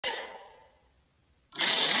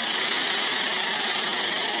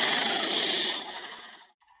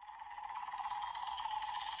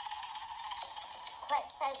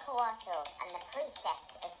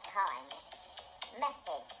Priestess of Time.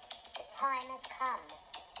 Message: the time has come.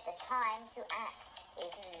 The time to act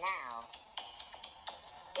is now.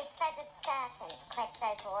 This feathered serpent,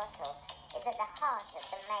 Quetzalcoatl, is at the heart of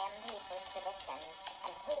the Mayan people's traditions,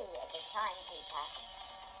 and he is a timekeeper.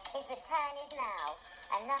 His return is now,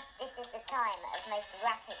 and thus this is the time of most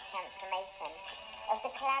rapid transformation, of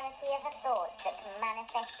the clarity of a thought that can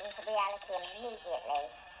manifest into reality immediately.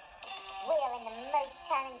 We are in the most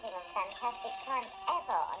challenging and fantastic times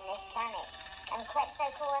ever on this planet, and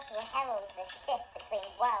Quetzalcoatl heralds a shift between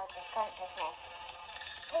worlds of consciousness.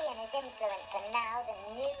 He and his influence are now the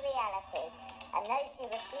new reality, and those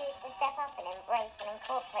who refuse to step up and embrace and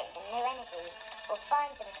incorporate the new energies will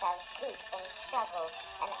find themselves deep in struggle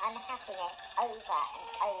and unhappiness over and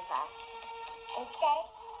over. Instead,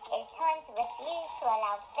 it's time to refuse to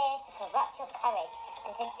allow fear to corrupt your courage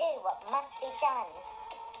and to do what must be done.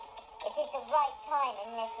 It is the right time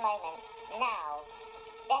in this moment, now.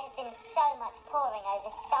 There has been so much poring over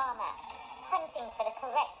star maps, hunting for the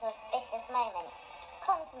correct auspicious moment,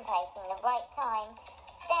 contemplating the right time,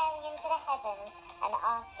 staring into the heavens and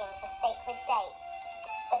asking for sacred dates.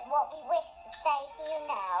 But what we wish to say to you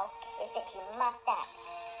now is that you must act.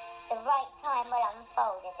 The right time will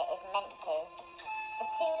unfold as it is meant to. For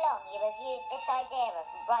too long you have used this idea of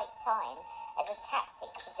right time as a tactic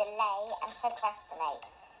to delay and procrastinate,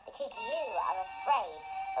 because you are afraid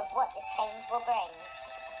of what the change will bring.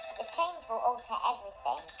 The change will alter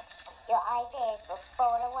everything. Your ideas will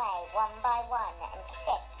fall away one by one and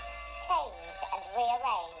shift, change and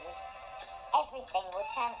rearrange. Everything will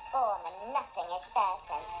transform and nothing is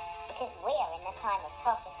certain, because we are in the time of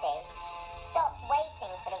prophecy. Stop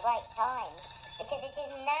waiting for the right time, because it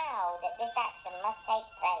is now that this action must take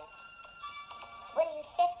place. Will you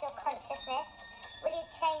shift your consciousness? Will you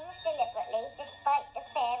change deliberately despite the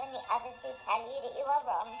fear and the others who tell you that you are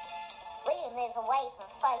wrong? Will you move away from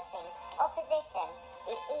fighting, opposition,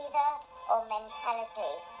 the either or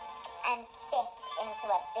mentality, and shift into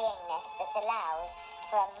a beingness that allows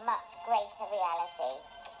for a much greater reality?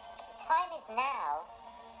 The time is now.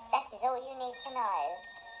 That is all you need to know.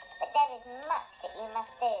 But there is much that you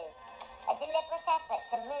must do. A deliberate effort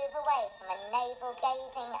to move away from a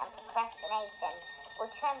navel-gazing and procrastination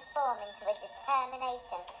will transform into a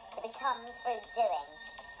determination to become through doing,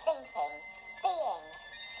 thinking, being,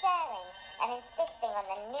 sharing, and insisting on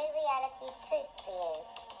the new reality's truths for you.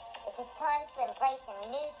 It is time to embrace a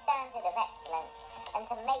new standard of excellence and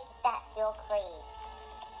to make that your creed.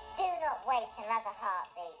 Do not wait another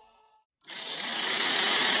heartbeat.